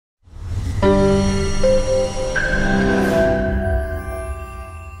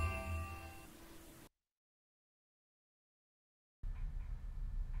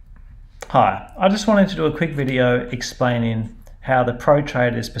Hi, I just wanted to do a quick video explaining how the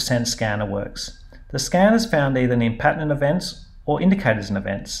Protrader's percent scanner works. The scan is found either in pattern events or indicators in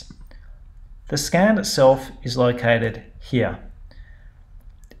events. The scan itself is located here.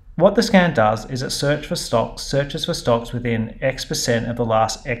 What the scan does is it searches for stocks within X% of the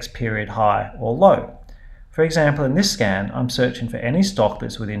last X period high or low. For example, in this scan, I'm searching for any stock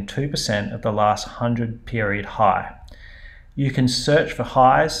that's within 2% of the last 100 period high. You can search for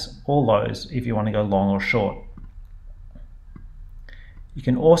highs or lows if you want to go long or short. You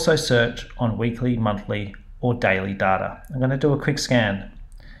can also search on weekly, monthly, or daily data. I'm going to do a quick scan.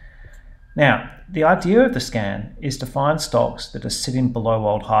 Now, the idea of the scan is to find stocks that are sitting below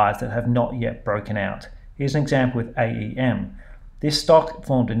old highs that have not yet broken out. Here's an example with AEM. This stock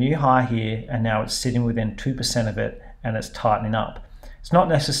formed a new high here and now it's sitting within 2% of it and it's tightening up. It's not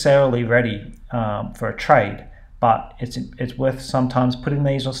necessarily ready for a trade, but it's worth sometimes putting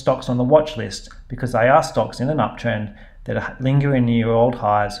these stocks on the watch list because they are stocks in an uptrend that are lingering near old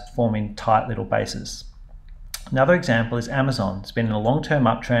highs, forming tight little bases. Another example is Amazon. It's been in a long-term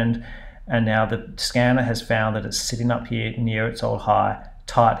uptrend and now the scanner has found that it's sitting up here near its old high,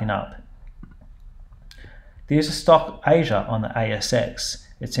 tightening up. There's a stock Asia on the ASX.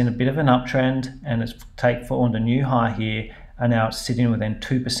 It's in a bit of an uptrend and it's formed a new high here and now it's sitting within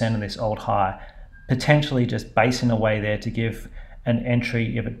 2% of this old high, potentially just basing away there to give an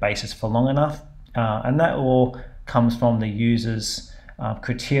entry if it bases for long enough. And that all comes from the user's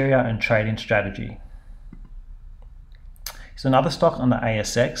criteria and trading strategy. So another stock on the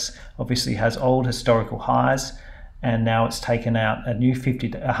ASX obviously has old historical highs and now it's taken out a new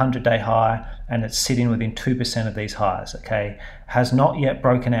 100-day high and it's sitting within 2% of these highs, okay? Has not yet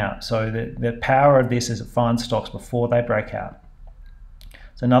broken out. So the power of this is it finds stocks before they break out.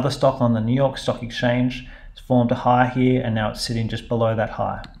 So another stock on the New York Stock Exchange has formed a high here and now it's sitting just below that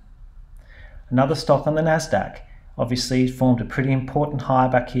high. Another stock on the NASDAQ obviously formed a pretty important high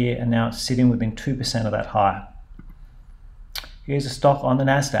back here and now it's sitting within 2% of that high. Here's a stock on the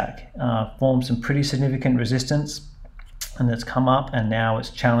NASDAQ, formed some pretty significant resistance and it's come up and now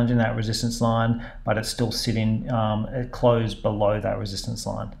it's challenging that resistance line, but it's still sitting closed below that resistance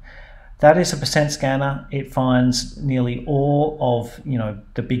line. That is a percent scanner. It finds nearly all of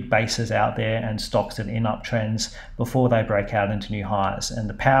the big bases out there and stocks that are in uptrends before they break out into new highs. And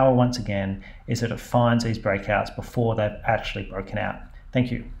the power, once again, is that it finds these breakouts before they've actually broken out.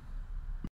 Thank you.